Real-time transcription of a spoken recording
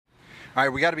All right,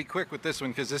 we got to be quick with this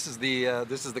one because this is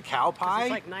the cow pie.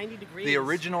 It's like 90 degrees. The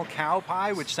original cow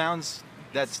pie, which sounds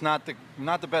that's not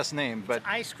the best name, but it's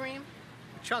ice cream,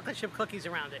 with chocolate chip cookies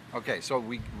around it. okay. So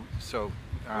all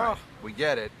right, we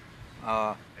get it.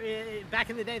 Back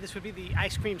in the day, this would be the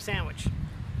ice cream sandwich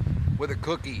With a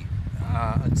cookie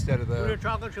instead of with a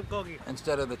chocolate chip cookie.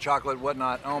 the chocolate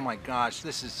whatnot. Oh my gosh,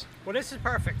 this is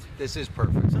perfect. This is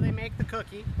perfect. So they make the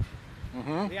cookie,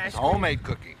 the ice cream, Homemade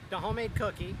cookie. the homemade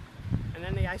cookie, and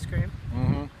then the ice cream.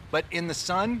 But in the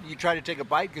sun, you try to take a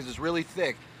bite because it's really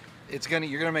thick.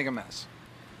 You're gonna make a mess.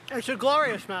 It's a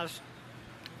glorious mess.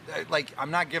 Like,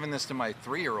 I'm not giving this to my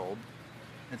 3-year-old.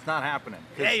 It's not happening.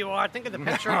 There you are. Think of the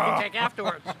picture you can take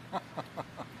afterwards.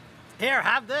 Here,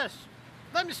 have this.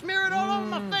 Let me smear it all over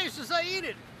my face as I eat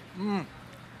it.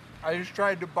 I just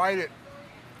tried to bite it,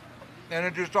 and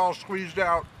it just all squeezed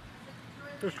out.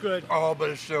 It's good. Oh, but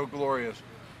it's so glorious.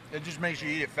 It just makes you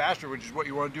eat it faster, which is what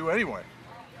you want to do anyway.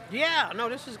 Yeah, no,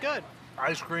 this is good.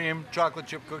 Ice cream, chocolate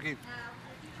chip cookie.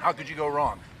 How could you go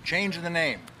wrong? Change the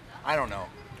name. I don't know.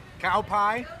 Cow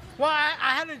pie? Well,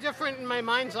 I had a different in my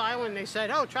mind's eye when they said,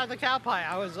 oh, try the cow pie.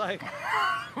 I was like,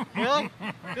 really?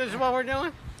 This is what we're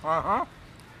doing? Uh-huh.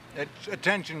 It's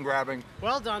attention grabbing,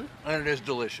 Well done. and it is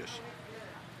delicious.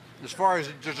 As far as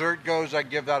dessert goes, I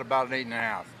give that about an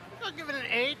 8.5. I'll give it an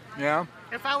 8. Yeah?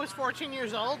 If I was 14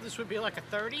 years old, this would be like a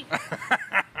 30.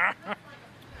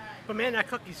 But man, that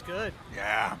cookie's good.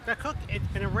 Yeah. That cookie,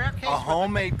 in a rare case, A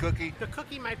homemade cookie. the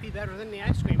cookie might be better than the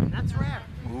ice cream, and that's rare.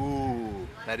 Ooh,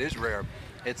 that is rare.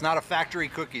 It's not a factory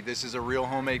cookie. This is a real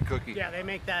homemade cookie. Yeah, they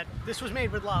make that. This was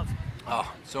made with love.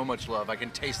 Oh, so much love. I can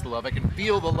taste the love. I can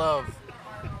feel the love.